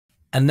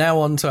And now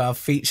on to our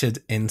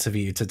featured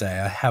interview today.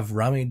 I have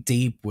Rami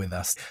Deeb with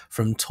us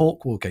from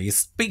Talkwalker. He's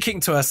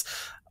speaking to us,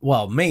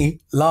 well, me,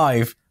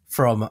 live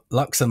from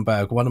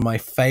Luxembourg, one of my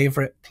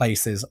favorite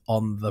places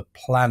on the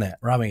planet.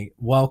 Rami,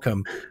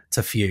 welcome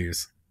to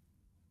Fuse.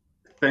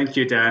 Thank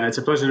you, Dan. It's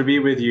a pleasure to be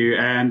with you.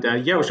 And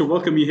yeah, we should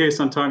welcome you here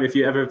sometime if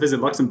you ever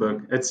visit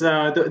Luxembourg. It's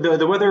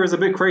the weather is a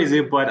bit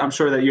crazy, but I'm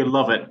sure that you'll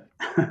love it.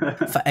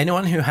 For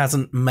anyone who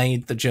hasn't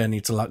made the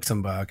journey to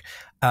Luxembourg,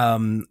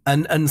 and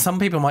some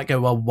people might go,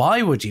 well,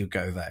 why would you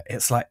go there?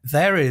 It's like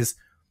there is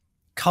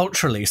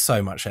culturally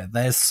so much there.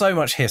 There's so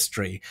much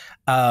history.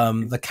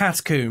 The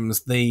catacombs,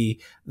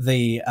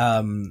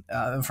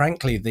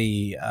 frankly,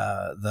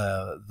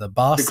 the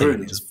bar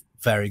scene is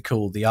very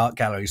cool. The art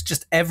galleries,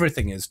 just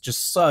everything is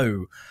just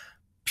so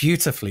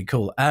beautifully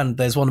cool. And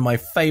there's one of my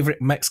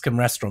favorite Mexican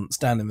restaurants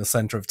down in the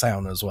center of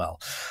town as well.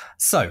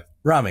 So,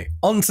 Rami,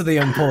 on to the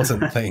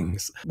important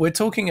things. We're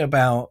talking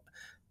about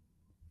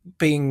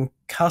being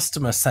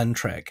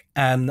customer-centric.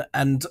 And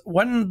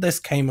when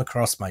this came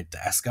across my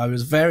desk, I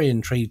was very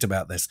intrigued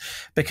about this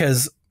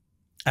because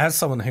as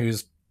someone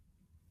who's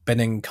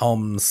been in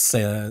comms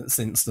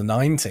since the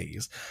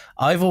 90s,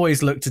 I've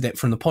always looked at it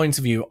from the point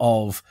of view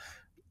of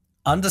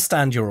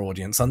understand your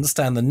audience,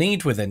 understand the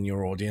need within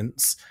your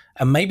audience.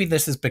 And maybe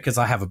this is because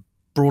I have a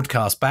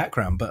broadcast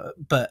background,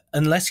 but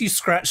unless you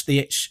scratch the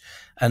itch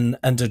and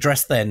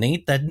address their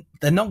need, they're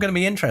not going to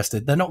be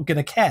interested. They're not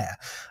going to care.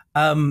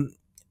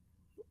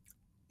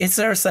 Is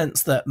there a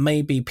sense that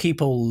maybe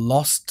people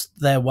lost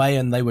their way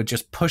and they were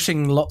just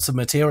pushing lots of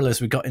material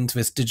as we got into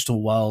this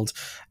digital world,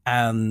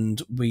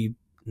 and we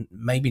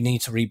maybe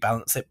need to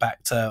rebalance it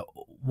back to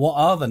what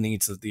are the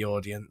needs of the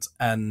audience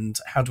and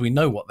how do we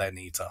know what their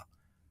needs are?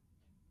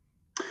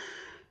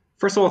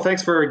 First of all,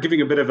 thanks for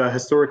giving a bit of a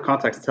historic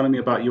context, telling me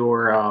about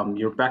your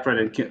background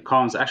in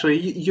comms. Actually,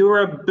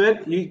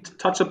 you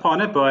touched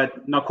upon it,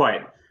 but not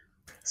quite.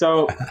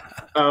 So,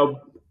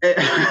 in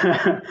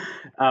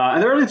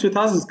the early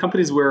 2000s,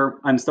 companies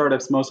and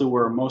startups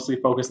were mostly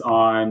focused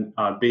on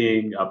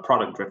being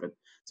product driven.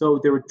 So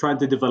they were trying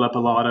to develop a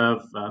lot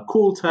of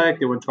cool tech.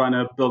 They were trying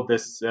to build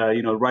this,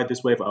 ride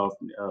this wave of,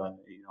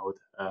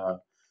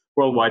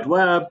 World Wide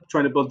Web,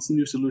 trying to build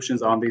new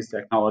solutions on these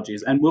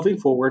technologies. And moving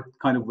forward,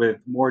 kind of with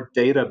more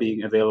data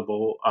being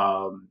available,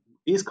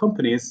 these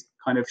companies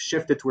kind of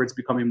shifted towards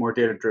becoming more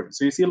data driven.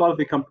 So you see a lot of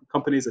the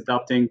companies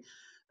adopting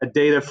a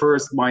data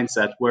first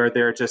mindset where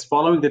they're just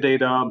following the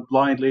data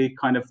blindly,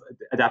 kind of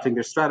adapting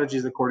their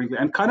strategies accordingly.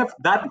 And kind of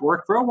that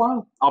worked for a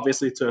while,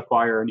 obviously, to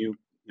acquire new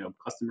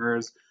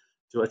customers,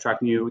 to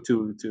attract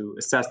to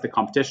assess the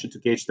competition, to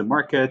gauge the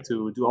market,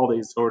 to do all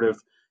these sort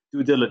of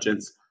due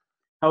diligence.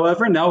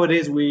 However,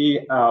 nowadays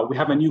we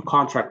have a new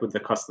contract with the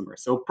customer.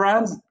 So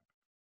brands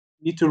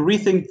need to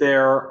rethink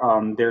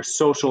their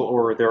social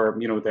or their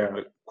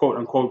quote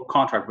unquote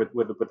contract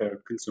with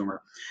their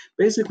consumer.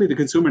 Basically, the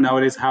consumer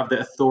nowadays have the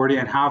authority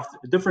and have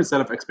a different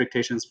set of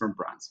expectations from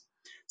brands.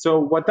 So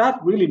what that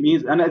really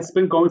means, and it's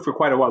been going for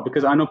quite a while,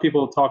 because I know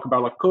people talk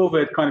about like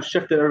COVID kind of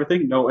shifted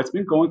everything. No, it's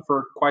been going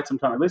for quite some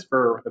time, at least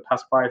for the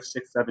past 5,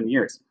 6, 7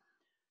 years.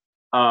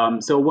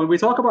 So when we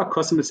talk about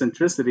customer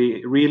centricity,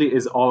 it really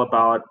is all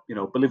about,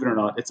 believe it or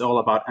not, it's all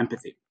about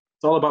empathy.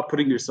 It's all about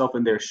putting yourself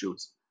in their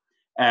shoes.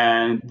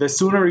 And the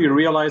sooner you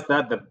realize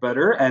that, the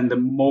better and the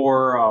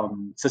more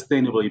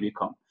sustainable you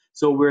become.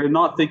 So we're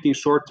not thinking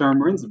short-term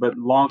wins, but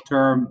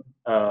long-term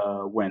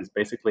wins.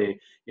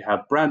 Basically, you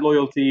have brand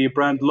loyalty,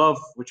 brand love,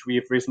 which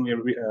we've recently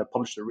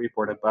published a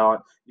report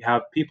about. You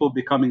have people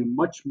becoming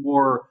much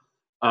more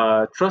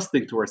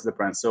trusting towards the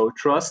brand. So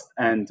trust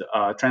and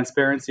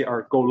transparency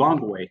go a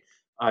long way.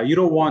 You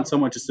don't want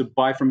someone just to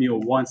buy from you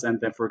once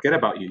and then forget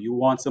about you. You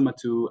want someone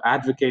to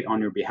advocate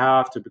on your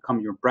behalf, to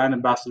become your brand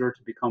ambassador,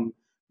 to become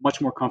much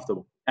more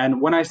comfortable.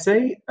 And when I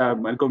say,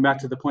 and going back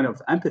to the point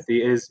of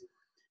empathy, is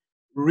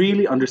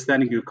really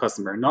understanding your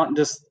customer, not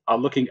just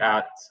looking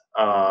at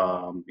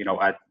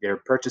at their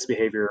purchase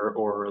behavior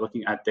or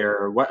looking at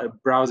their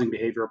browsing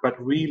behavior,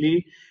 but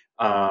really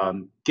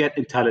get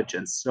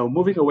intelligence. So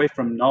moving away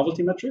from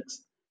novelty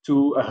metrics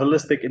to a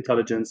holistic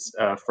intelligence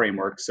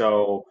framework.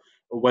 So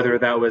whether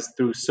that was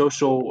through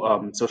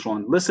social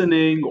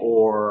listening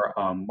or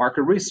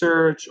market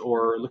research,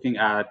 or looking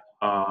at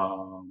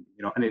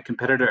any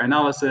competitor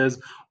analysis,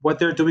 what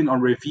they're doing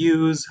on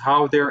reviews,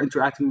 how they're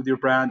interacting with your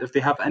brand, if they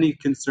have any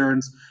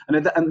concerns,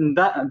 and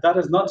that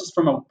is not just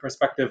from a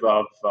perspective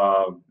of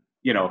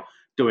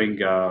doing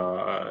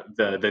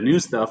the new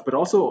stuff, but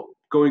also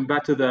going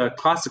back to the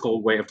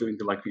classical way of doing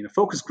the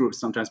focus groups.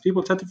 Sometimes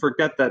people tend to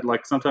forget that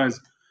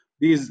sometimes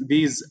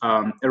these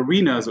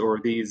arenas or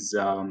these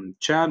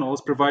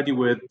channels provide you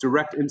with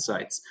direct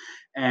insights.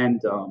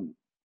 And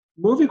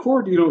moving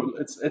forward,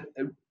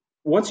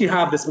 once you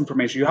have this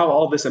information, you have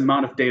all this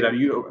amount of data,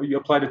 you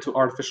applied it to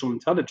artificial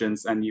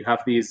intelligence, and you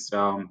have these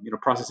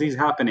processes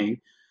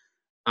happening.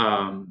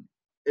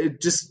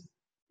 It just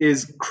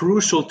is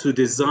crucial to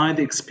design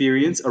the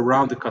experience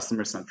around the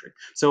customer centric.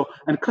 So,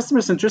 and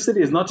customer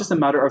centricity is not just a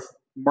matter of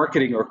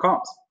marketing or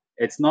comms.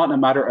 It's not a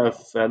matter of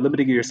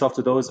limiting yourself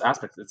to those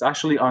aspects. It's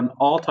actually on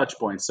all touch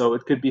points. So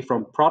it could be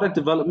from product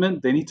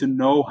development. They need to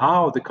know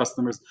how the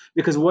customers,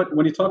 because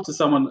when you talk to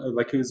someone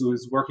like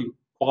who's working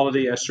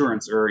quality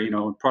assurance or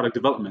product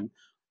development,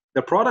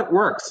 the product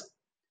works,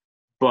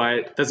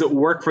 but does it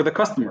work for the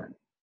customer?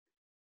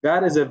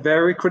 That is a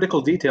very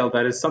critical detail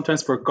that is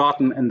sometimes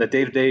forgotten in the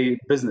day-to-day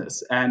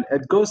business, and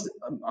it goes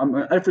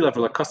on every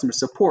level, like customer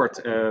support,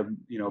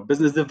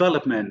 business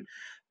development,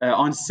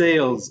 on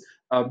sales,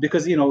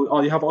 because you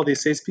have all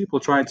these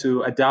salespeople trying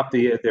to adapt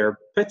their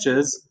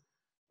pitches,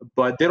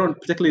 but they don't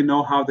particularly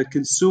know how the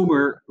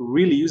consumer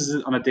really uses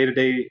it on a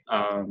day-to-day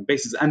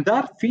basis, and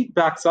that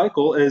feedback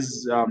cycle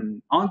is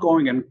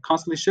ongoing and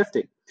constantly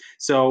shifting.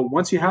 So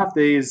once you have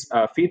these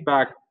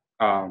feedback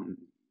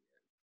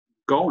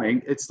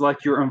going, it's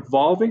like you're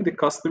involving the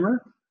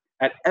customer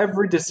at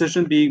every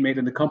decision being made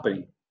in the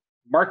company,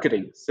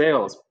 marketing,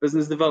 sales,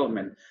 business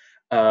development,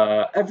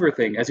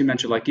 everything. As you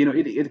mentioned, like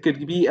it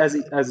could be as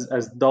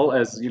dull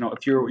as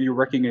if you're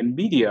working in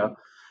media,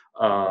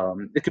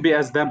 it could be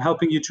as them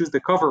helping you choose the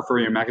cover for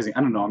your magazine.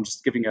 I don't know. I'm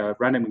just giving a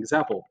random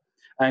example.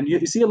 And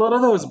you see a lot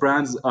of those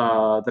brands that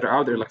are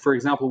out there. Like for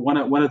example,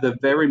 one of the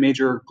very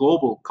major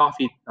global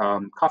coffee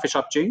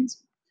shop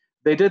chains,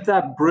 they did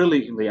that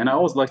brilliantly, and I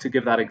always like to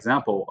give that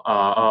example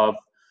of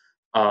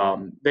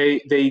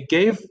they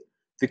gave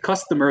the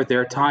customer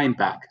their time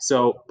back.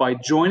 So by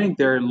joining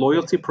their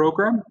loyalty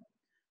program,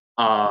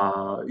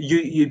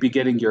 you'd be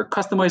getting your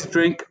customized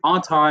drink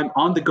on time,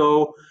 on the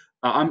go.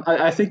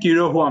 I think you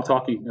know who I'm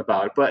talking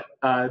about, but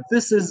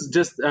this is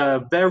just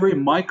a very a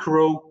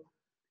micro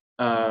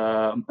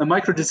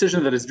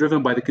decision that is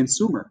driven by the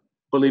consumer,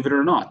 believe it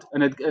or not.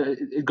 And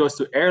it goes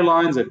to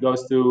airlines, it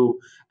goes to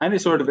any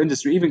sort of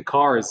industry, even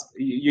cars.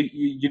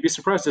 You'd be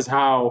surprised as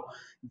how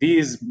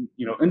these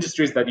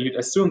industries that you'd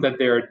assume that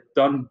they're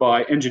done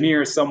by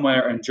engineers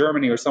somewhere in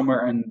Germany or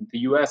somewhere in the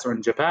US or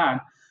in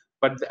Japan,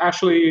 but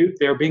actually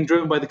they're being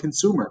driven by the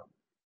consumer.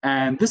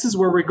 And this is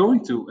where we're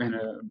going to in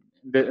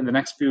the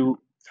next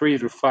 3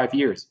 to 5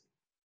 years.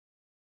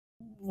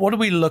 What do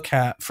we look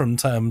at from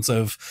terms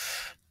of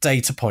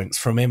data points,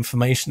 from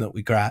information that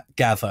we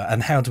gather,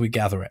 and how do we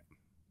gather it?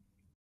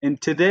 In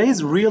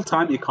today's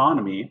real-time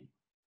economy,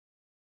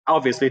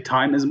 obviously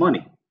time is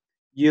money.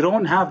 You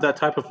don't have that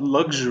type of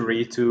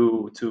luxury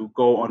to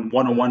go on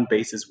one-on-one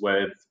basis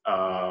with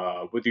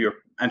your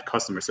end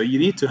customer. So you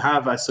need to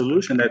have a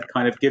solution that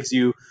kind of gives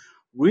you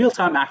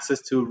real-time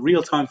access to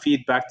real-time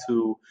feedback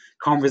to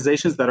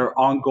conversations that are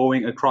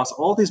ongoing across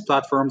all these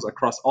platforms,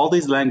 across all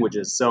these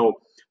languages. So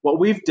what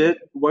we've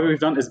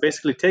done is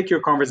basically take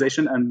your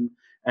conversation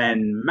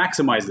and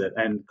maximize it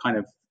and kind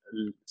of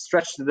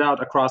stretched it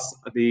out across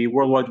the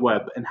World Wide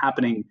Web and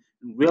happening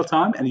in real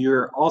time. And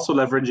you're also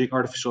leveraging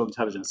artificial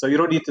intelligence. So you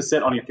don't need to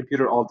sit on your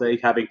computer all day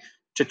having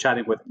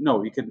chit-chatting with.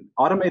 No, you can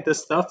automate this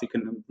stuff. You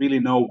can really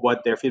know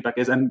what their feedback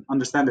is and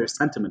understand their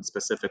sentiment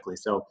specifically.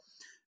 So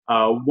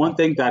one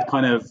thing that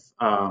kind of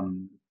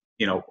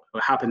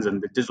happens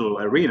in the digital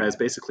arena is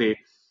basically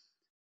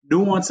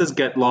nuances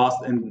get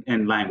lost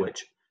in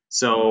language.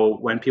 So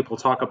when people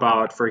talk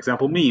about, for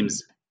example,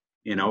 memes,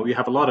 you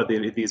have a lot of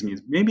these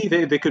memes. Maybe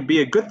they could be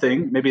a good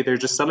thing. Maybe they're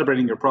just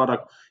celebrating your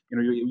product.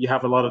 You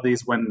have a lot of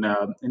these when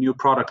a new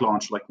product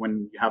launch, like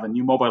when you have a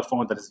new mobile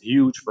phone that is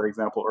huge, for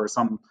example, or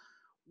some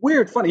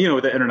weird, funny,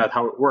 the internet,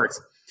 how it works.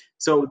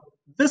 So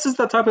this is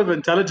the type of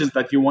intelligence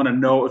that you want to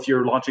know if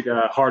you're launching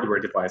a hardware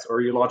device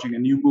or you're launching a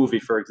new movie,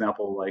 for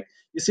example. Like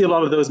you see a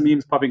lot of those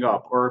memes popping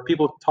up, or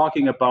people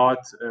talking about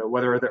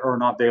whether or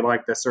not they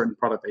like the certain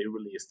product they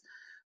released.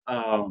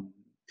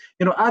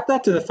 Add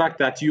that to the fact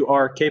that you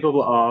are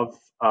capable of,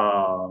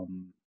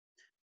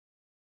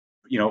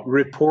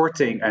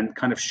 reporting and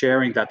kind of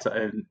sharing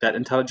that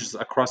intelligence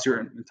across your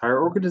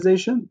entire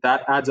organization.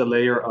 That adds a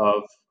layer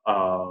of,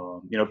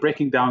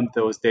 breaking down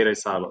those data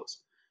silos.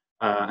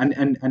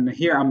 And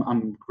here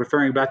I'm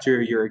referring back to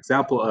your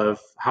example of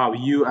how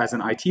you as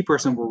an IT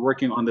person were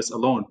working on this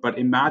alone. But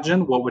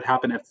imagine what would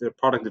happen if the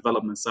product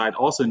development side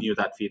also knew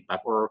that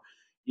feedback, or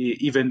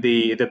even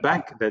the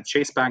bank, the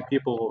Chase Bank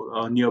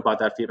people knew about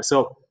that feedback.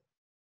 So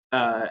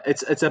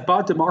it's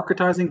about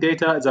democratizing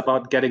data. It's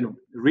about getting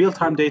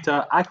real-time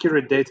data,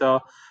 accurate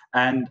data,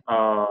 and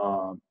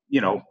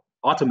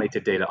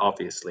automated data,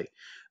 obviously.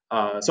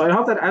 So I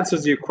hope that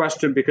answers your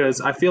question,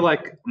 because I feel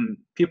like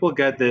people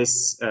get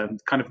this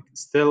kind of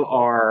still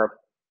are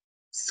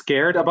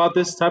scared about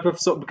this type of,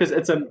 because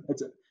it's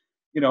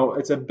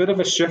a bit of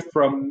a shift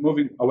from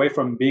moving away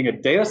from being a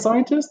data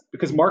scientist,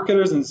 because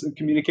marketers and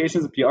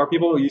communications and PR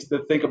people used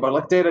to think about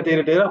like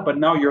data, but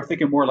now you're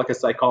thinking more like a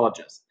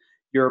psychologist.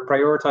 You're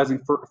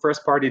prioritizing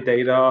first-party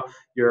data.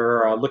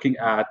 You're looking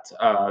at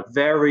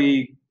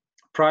very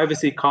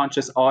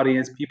privacy-conscious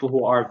audience, people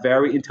who are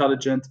very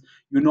intelligent.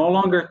 You no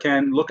longer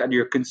can look at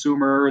your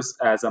consumers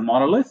as a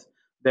monolith.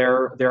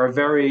 They're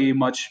very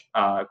much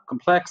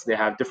complex. They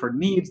have different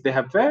needs. They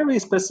have very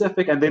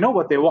specific, and they know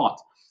what they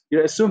want.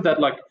 You assume that,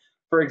 like,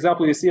 for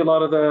example, you see a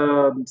lot of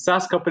the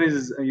SaaS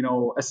companies,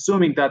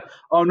 assuming that,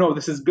 oh no,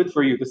 this is good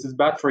for you, this is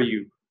bad for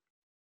you.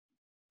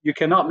 you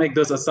cannot make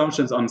those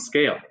assumptions on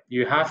scale.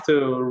 You have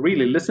to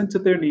really listen to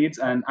their needs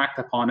and act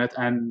upon it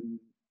and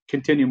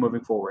continue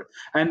moving forward.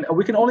 And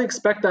we can only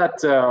expect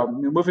that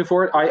moving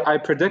forward. I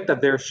predict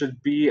that there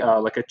should be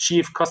like a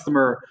chief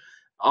customer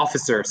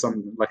officer,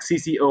 some like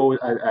CCO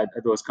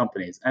at those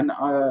companies. And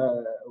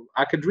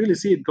I could really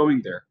see it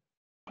going there.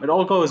 It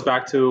all goes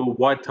back to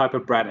what type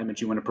of brand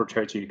image you want to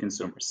portray to your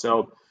consumers.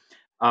 So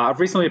I've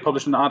recently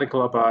published an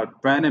article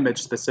about brand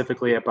image,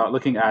 specifically about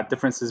looking at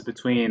differences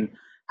between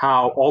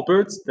how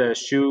Allbirds, the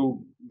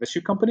shoe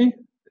company,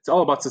 it's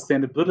all about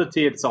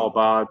sustainability. It's all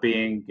about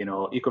being,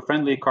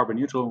 eco-friendly, carbon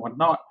neutral, and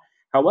whatnot.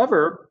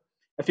 However,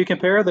 if you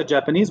compare the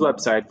Japanese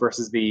website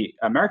versus the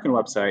American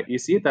website, you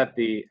see that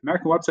the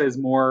American website is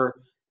more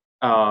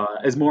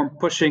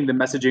pushing the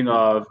messaging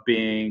of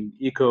being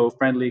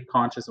eco-friendly,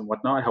 conscious, and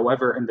whatnot.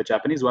 However, in the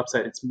Japanese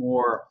website, it's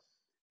more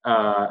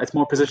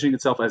positioning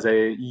itself as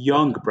a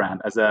young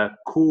brand, as a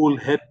cool,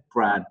 hip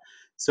brand.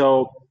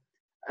 So,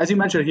 as you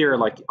mentioned here,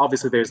 like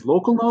obviously there's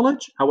local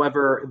knowledge.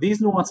 However, these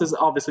nuances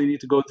obviously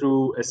need to go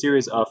through a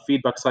series of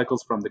feedback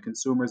cycles from the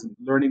consumers and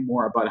learning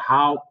more about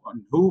how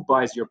and who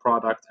buys your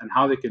product and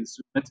how they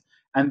consume it.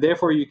 And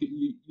therefore, you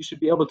should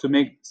be able to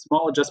make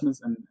small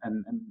adjustments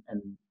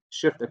and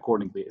shift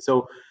accordingly.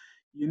 So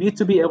you need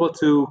to be able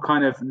to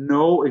kind of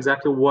know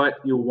exactly what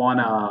you want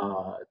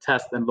to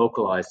test and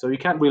localize. So you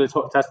can't really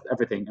test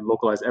everything and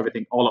localize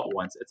everything all at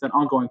once. It's an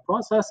ongoing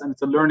process and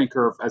it's a learning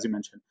curve, as you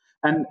mentioned.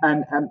 And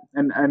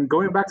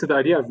going back to the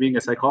idea of being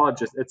a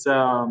psychologist, it's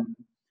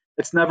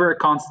never a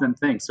constant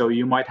thing. So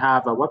you might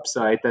have a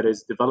website that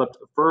is developed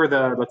for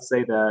the, let's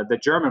say, the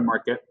German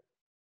market,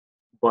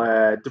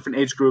 but different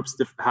age groups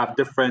have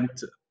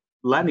different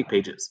landing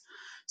pages.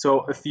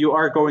 So if you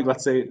are going,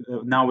 let's say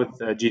now with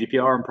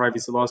GDPR and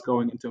privacy laws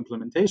going into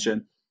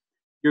implementation,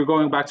 you're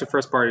going back to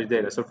first party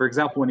data. So for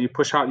example, when you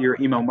push out your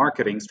email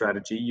marketing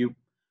strategy,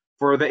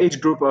 for the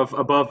age group of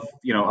above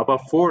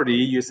 40,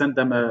 you send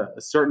them a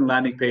certain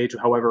landing page.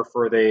 However,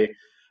 for the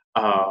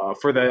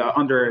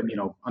under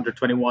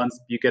 21s,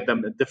 you get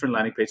them a different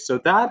landing page. So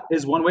that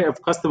is one way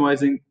of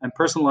customizing and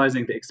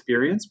personalizing the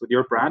experience with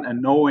your brand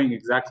and knowing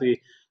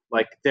exactly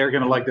like they're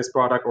going to like this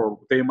product or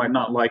they might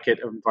not like it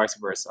and vice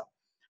versa.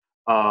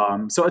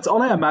 So it's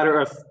only a matter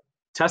of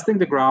testing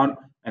the ground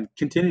and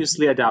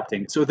continuously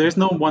adapting. So there's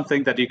no one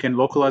thing that you can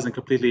localize and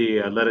completely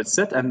let it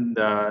sit. And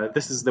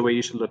this is the way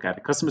you should look at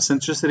it. Customer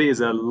centricity is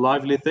a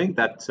lively thing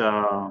that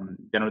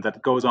that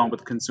goes on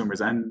with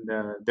consumers. And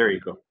there you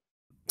go.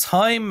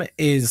 Time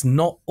is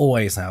not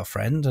always our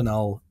friend, and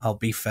I'll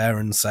be fair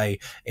and say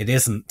it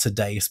isn't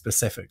today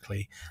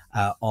specifically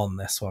on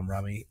this one,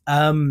 Rami.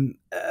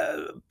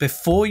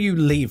 Before you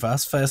leave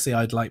us, firstly,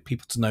 I'd like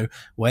people to know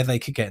where they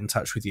could get in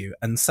touch with you,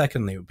 and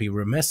secondly, it would be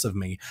remiss of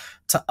me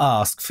to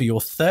ask for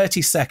your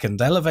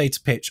 30-second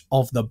elevator pitch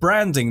of the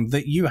branding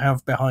that you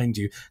have behind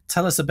you.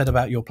 Tell us a bit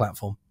about your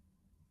platform.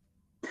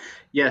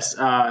 Yes,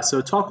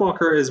 so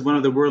Talkwalker is one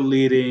of the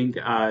world-leading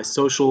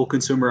social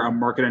consumer and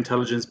market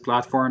intelligence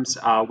platforms.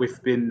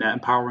 We've been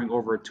empowering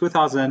over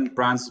 2,000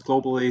 brands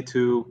globally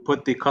to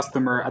put the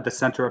customer at the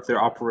center of their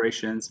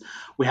operations.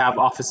 We have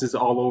offices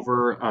all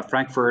over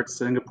Frankfurt,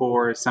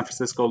 Singapore, San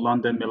Francisco,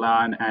 London,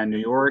 Milan, and New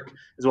York,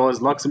 as well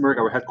as Luxembourg,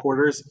 our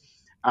headquarters.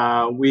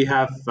 We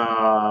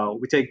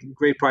take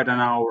great pride in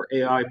our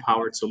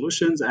AI-powered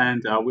solutions,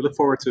 and we look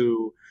forward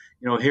to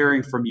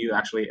hearing from you.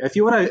 Actually, if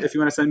you want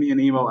to send me an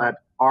email at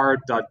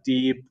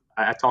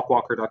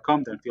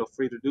r.deeb@talkwalker.com, then feel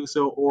free to do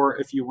so. Or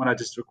if you want to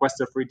just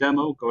request a free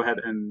demo, go ahead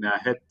and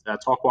hit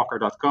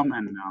talkwalker.com,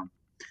 and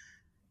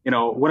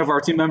one of our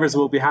team members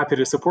will be happy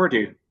to support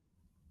you.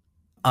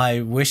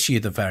 I wish you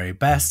the very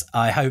best.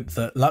 I hope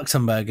that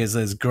Luxembourg is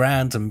as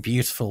grand and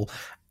beautiful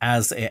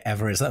as it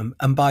ever is.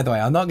 And by the way,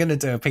 I'm not going to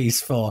do a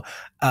piece for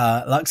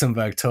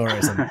Luxembourg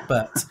tourism,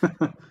 but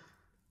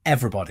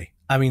everybody,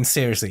 I mean,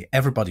 seriously,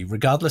 everybody,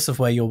 regardless of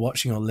where you're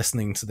watching or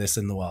listening to this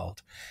in the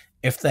world,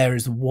 if there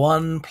is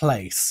one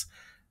place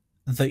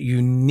that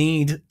you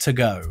need to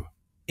go,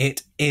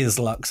 it is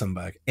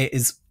Luxembourg.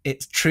 It's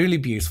truly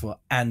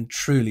beautiful and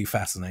truly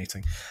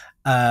fascinating.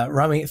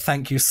 Rami,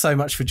 thank you so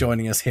much for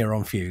joining us here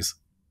on Fuse.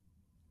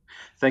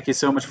 Thank you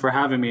so much for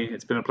having me.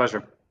 It's been a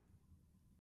pleasure.